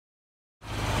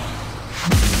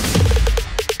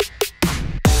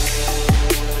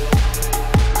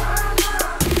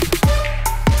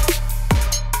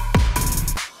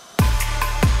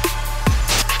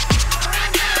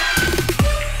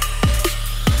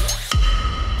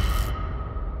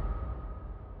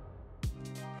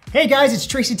Hey guys, it's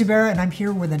Tracy Tubera, and I'm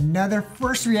here with another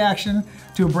first reaction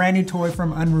to a brand new toy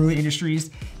from Unruly Industries.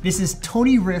 This is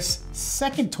Tony Riff's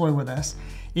second toy with us.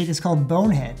 It is called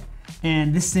Bonehead,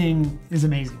 and this thing is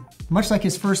amazing. Much like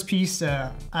his first piece,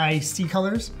 IC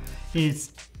colors,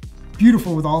 it's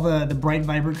beautiful with all the bright,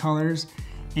 vibrant colors,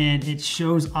 and it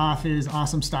shows off his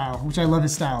awesome style, which I love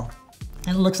his style.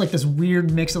 And it looks like this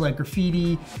weird mix of like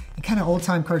graffiti and kind of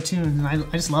old-time cartoons, and I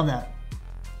just love that.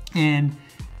 And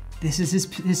this is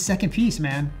his second piece,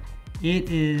 man. It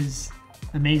is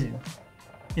amazing.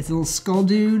 It's a little skull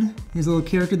dude. He's a little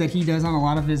character that he does on a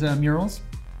lot of his murals.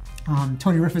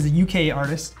 Tony Riff is a UK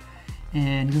artist,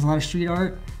 and he does a lot of street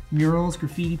art, murals,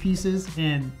 graffiti pieces,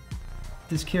 and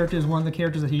this character is one of the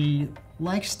characters that he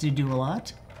likes to do a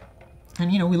lot.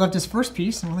 And you know, we loved his first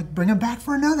piece, and we're like, bring him back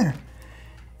for another.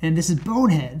 And this is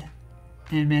Bonehead.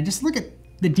 And man, just look at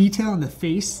the detail on the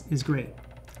face is great.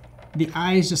 The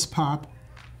eyes just pop.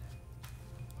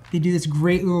 They do this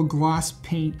great little gloss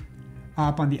paint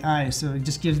up on the eyes, so it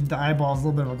just gives the eyeballs a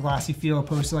little bit of a glossy feel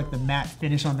opposed to like the matte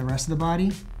finish on the rest of the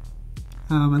body.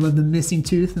 I love the missing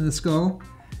tooth in the skull.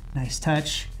 Nice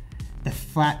touch. The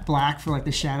flat black for like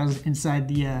the shadows inside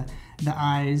the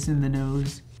eyes and the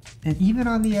nose. And even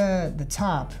on the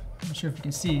top, I'm not sure if you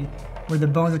can see, where the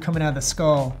bones are coming out of the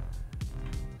skull,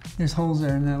 there's holes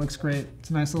there, and that looks great.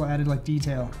 It's a nice little added like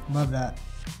detail. Love that.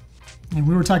 And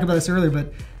we were talking about this earlier,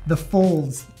 but the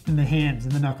folds in the hands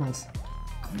and the knuckles,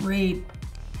 great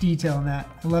detail in that.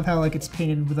 I love how like it's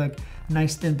painted with like a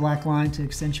nice thin black line to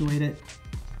accentuate it.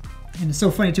 And it's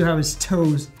so funny too how his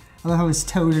toes, I love how his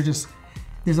toes are just,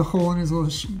 there's a hole in his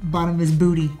little bottom of his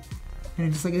booty, and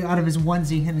it's just like out of his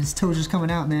onesie, and his toes just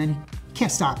coming out, man. You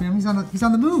can't stop him, he's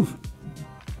on the move.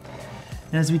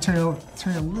 And as we turn it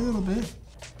a little bit,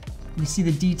 you see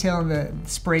the detail in the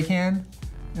spray can,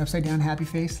 the upside down happy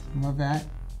face, love that.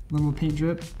 Little paint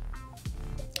drip.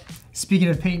 Speaking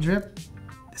of paint drip,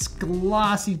 this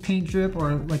glossy paint drip,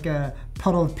 or like a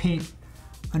puddle of paint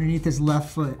underneath his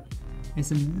left foot.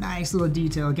 It's a nice little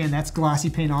detail. Again, that's glossy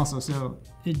paint also, so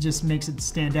it just makes it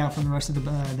stand out from the rest of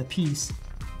the piece.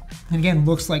 And again,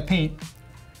 looks like paint.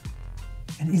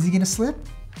 And is he gonna slip?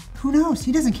 Who knows?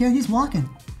 He doesn't care, he's walking.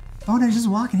 Bonehead's just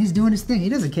walking, he's doing his thing. He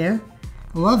doesn't care.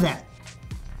 I love that.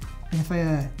 And if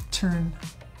I turn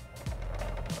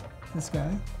this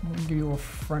guy, let me give you a little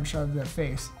front shot of that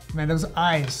face. Man, those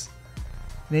eyes,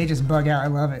 they just bug out. I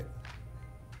love it.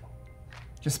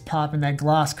 Just popping that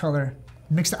gloss color.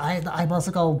 Makes the eyeballs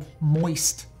look all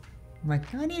moist. I'm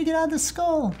like, I need to get out of this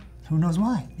skull. Who knows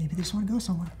why? Maybe they just want to go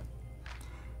somewhere.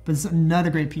 But it's another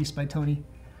great piece by Tony.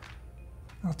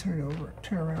 I'll turn it over,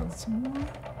 turn around some more.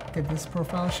 Get this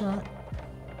profile shot.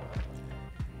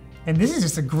 And this is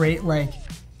just a great, like,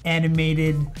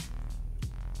 animated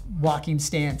walking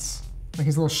stance, like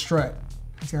his little strut.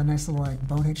 He's got a nice little like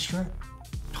bonehead strut.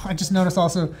 I just noticed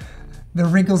also the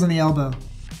wrinkles in the elbow.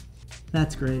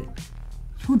 That's great.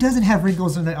 Who doesn't have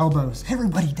wrinkles in the elbows?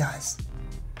 Everybody does.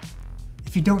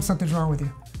 If you don't, something's wrong with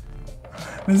you.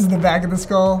 This is the back of the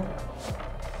skull,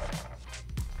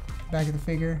 back of the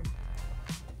figure.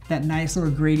 That nice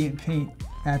little gradient paint.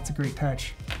 That's a great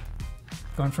touch.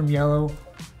 Going from yellow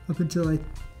up into like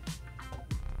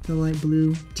the light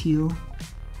blue, teal.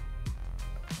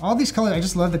 All these colors, I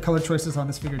just love the color choices on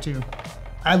this figure too.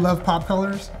 I love pop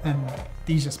colors, and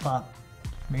these just pop.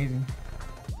 Amazing.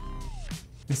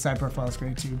 This side profile is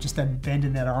great too. Just that bend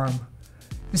in that arm.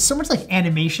 There's so much like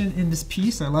animation in this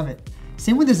piece, I love it.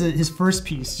 Same with his first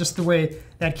piece, just the way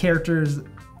that character's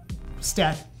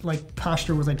like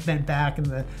posture was like bent back, and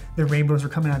the rainbows were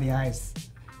coming out of the eyes.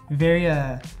 Very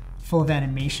full of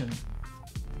animation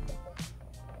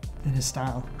in his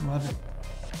style, love it.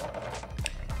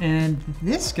 And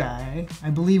this guy, I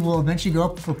believe, will eventually go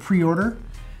up for pre-order,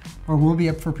 or will be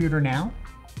up for pre-order now.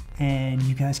 And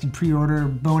you guys can pre-order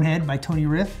Bonehead by Tony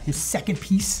Riff, his second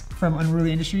piece from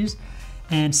Unruly Industries.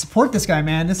 And support this guy,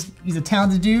 man. He's a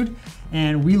talented dude,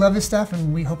 and we love his stuff,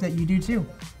 and we hope that you do too.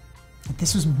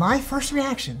 This was my first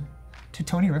reaction to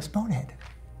Tony Riff's Bonehead.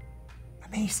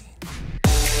 Amazing.